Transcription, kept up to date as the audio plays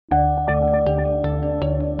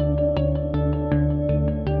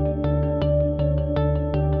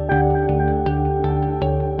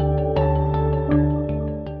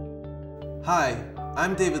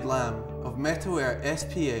I'm David Lamb of Metaware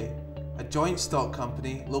SPA, a joint stock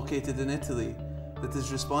company located in Italy that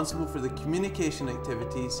is responsible for the communication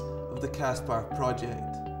activities of the CASPAR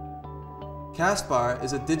project. CASPAR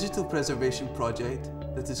is a digital preservation project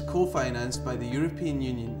that is co-financed by the European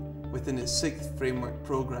Union within its 6th Framework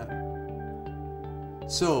Programme.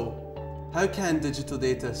 So, how can digital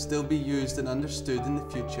data still be used and understood in the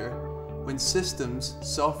future when systems,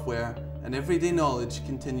 software and everyday knowledge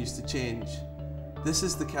continues to change? This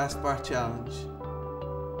is the CASPAR Challenge.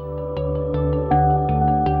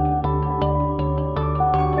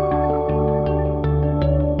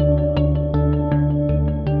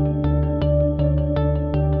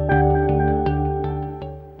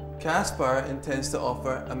 CASPAR intends to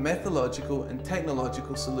offer a methodological and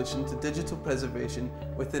technological solution to digital preservation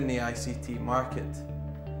within the ICT market.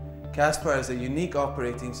 CASPAR is a unique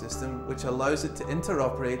operating system which allows it to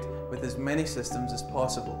interoperate with as many systems as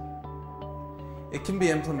possible. It can be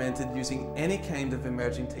implemented using any kind of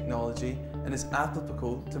emerging technology and is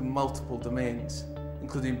applicable to multiple domains,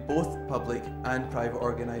 including both public and private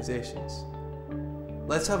organisations.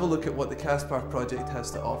 Let's have a look at what the CASPAR project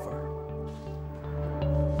has to offer.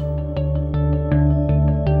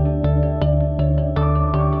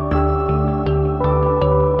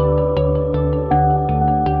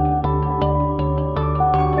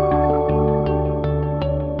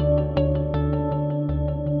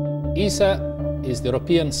 ESA is the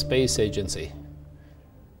European Space Agency.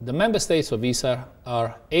 The member states of ESA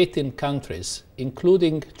are 18 countries,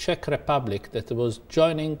 including Czech Republic that was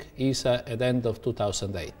joining ESA at the end of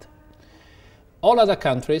 2008. All other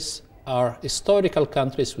countries are historical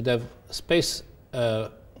countries who have space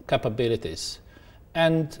capabilities,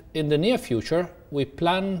 and in the near future we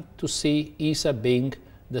plan to see ESA being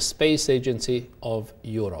the space agency of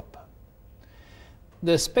Europe.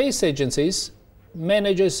 The space agencies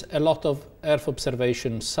manages a lot of Earth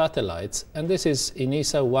observation satellites, and this is in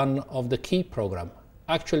ESA one of the key programs.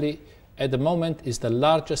 Actually, at the moment is the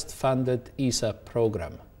largest funded ESA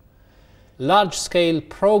program. Large-scale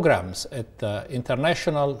programs at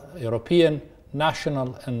international, European,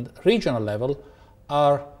 national and regional level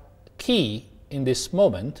are key in this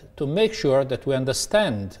moment to make sure that we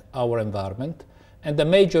understand our environment and the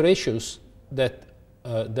major issues that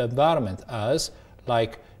the environment has,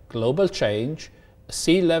 like global change,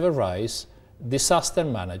 sea level rise, disaster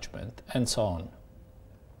management, and so on.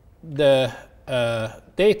 The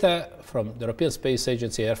data from the European Space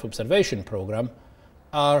Agency Earth Observation Programme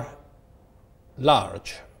are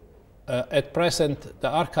large. At present, the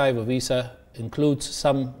archive of ESA includes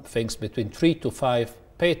some things between 3 to 5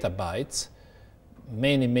 petabytes,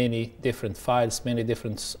 many different files, many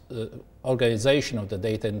different organization of the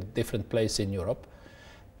data in different places in Europe.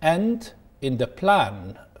 And in the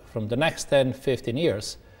plan from the next 10-15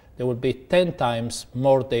 years, there will be 10 times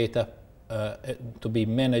more data to be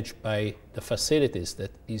managed by the facilities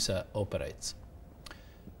that ESA operates.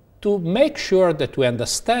 To make sure that we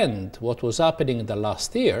understand what was happening in the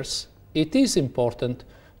last years, it is important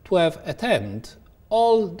to have at hand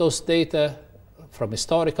all those data from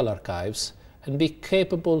historical archives and be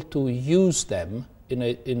capable to use them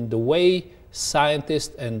in the way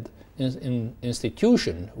scientists and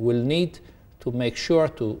institutions will need to make sure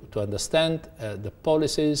to understand the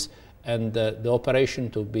policies and the operation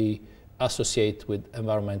to be associated with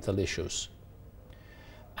environmental issues.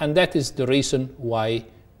 And that is the reason why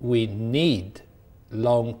we need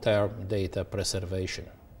long-term data preservation.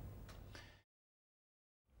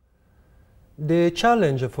 The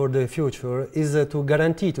challenge for the future is to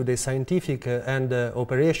guarantee to the scientific and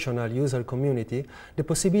operational user community the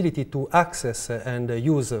possibility to access and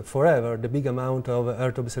use forever the big amount of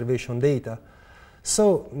Earth observation data.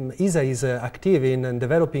 So ESA is active in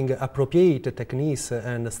developing appropriate techniques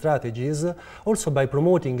and strategies, also by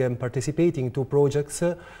promoting and participating to projects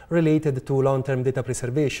related to long-term data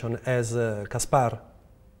preservation as CASPAR.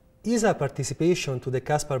 ESA participation to the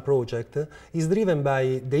CASPAR project is driven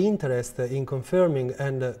by the interest in confirming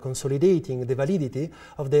and consolidating the validity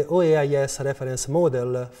of the OEIS reference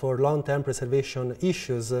model for long-term preservation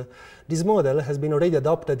issues. This model has been already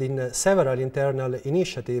adopted in several internal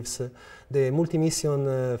initiatives: the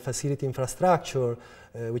multi-mission facility infrastructure,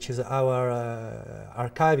 which is our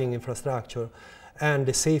archiving infrastructure, and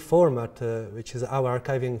the SAFE format, which is our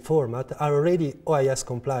archiving format, are already OIS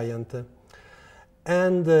compliant.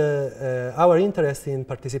 And our interest in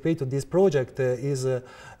participating to this project is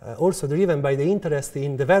also driven by the interest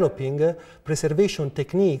in developing preservation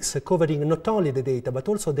techniques covering not only the data but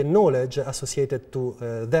also the knowledge associated to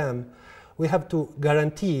them. We have to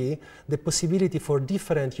guarantee the possibility for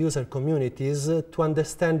different user communities to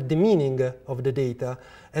understand the meaning of the data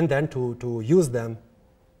and then to use them.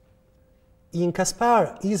 In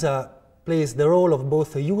CASPAR, ESA plays the role of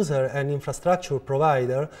both a user and infrastructure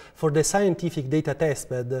provider for the scientific data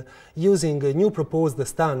testbed using new proposed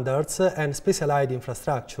standards and specialized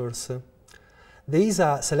infrastructures. The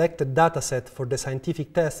ESA selected dataset for the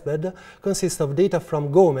scientific testbed consists of data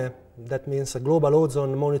from GOME, that means a Global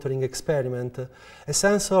Ozone Monitoring Experiment, a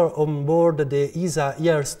sensor on board the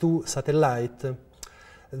ESA-ESRIN satellite.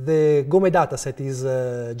 The GOME dataset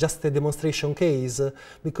is just a demonstration case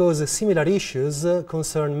because similar issues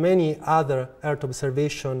concern many other Earth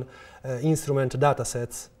observation instrument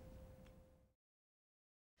datasets.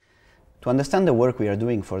 To understand the work we are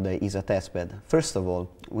doing for the ESA testbed, first of all,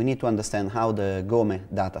 we need to understand how the GOME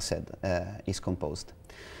dataset is composed.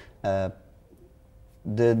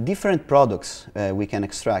 The different products we can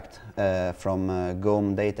extract from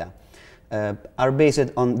GOME data are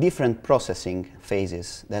based on different processing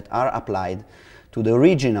phases that are applied to the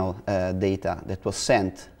original data that was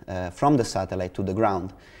sent from the satellite to the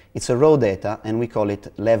ground. It's a raw data and we call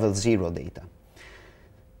it level 0 data.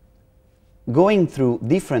 Going through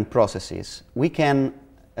different processes, we can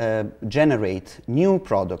generate new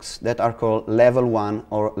products that are called level 1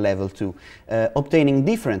 or level 2, obtaining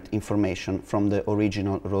different information from the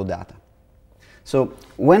original raw data. So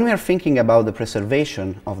when we are thinking about the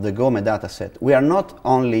preservation of the GOME dataset, we are not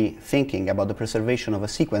only thinking about the preservation of a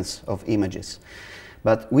sequence of images,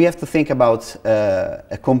 but we have to think about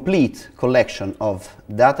a complete collection of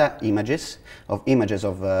data images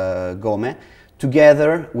of GOME,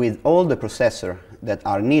 together with all the processors that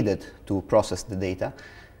are needed to process the data,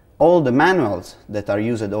 all the manuals that are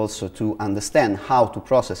used also to understand how to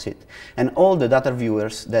process it, and all the data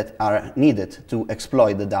viewers that are needed to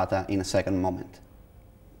exploit the data in a second moment.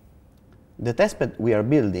 The testbed we are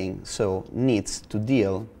building so needs to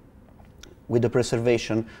deal with the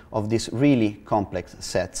preservation of these really complex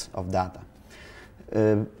sets of data.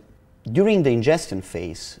 During the ingestion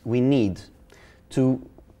phase, we need to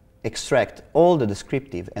extract all the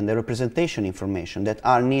descriptive and the representation information that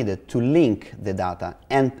are needed to link the data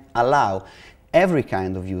and allow every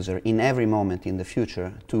kind of user in every moment in the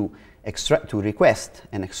future to request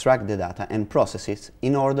and extract the data and process it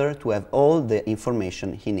in order to have all the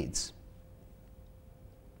information he needs.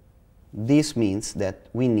 This means that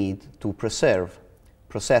we need to preserve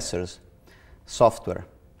processors, software,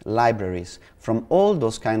 libraries from all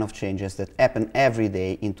those kind of changes that happen every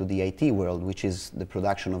day into the IT world, which is the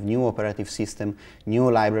production of new operative system, new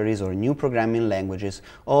libraries or new programming languages,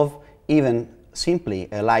 of even simply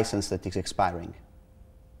a license that is expiring.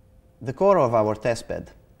 The core of our testbed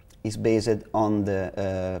is based on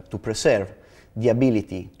to preserve the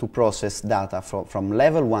ability to process data from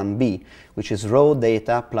level 1B, which is raw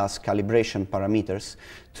data plus calibration parameters,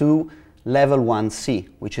 to level 1C,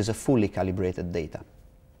 which is a fully calibrated data.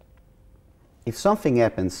 If something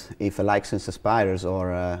happens, if a license expires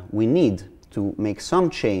or we need to make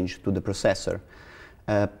some change to the processor,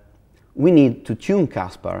 we need to tune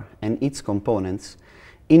CASPAR and its components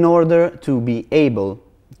in order to be able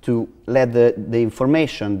to let the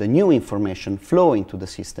information, the new information, flow into the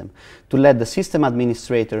system, to let the system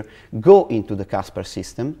administrator go into the CASPAR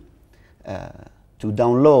system, to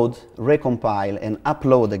download, recompile, and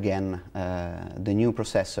upload again the new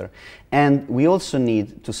processor. And we also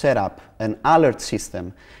need to set up an alert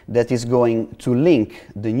system that is going to link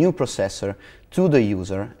the new processor to the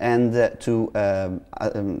user and to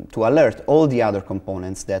alert all the other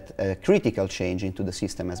components that a critical change into the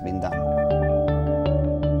system has been done.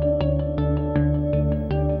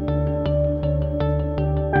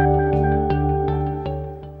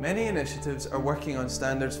 Many initiatives are working on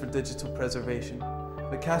standards for digital preservation,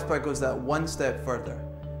 but CASPAR goes that one step further,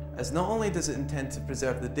 as not only does it intend to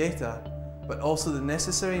preserve the data, but also the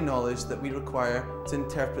necessary knowledge that we require to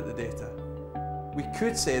interpret the data. We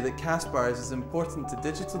could say that CASPAR is as important to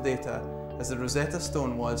digital data as the Rosetta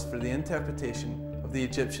Stone was for the interpretation of the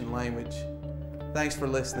Egyptian language. Thanks for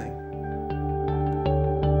listening.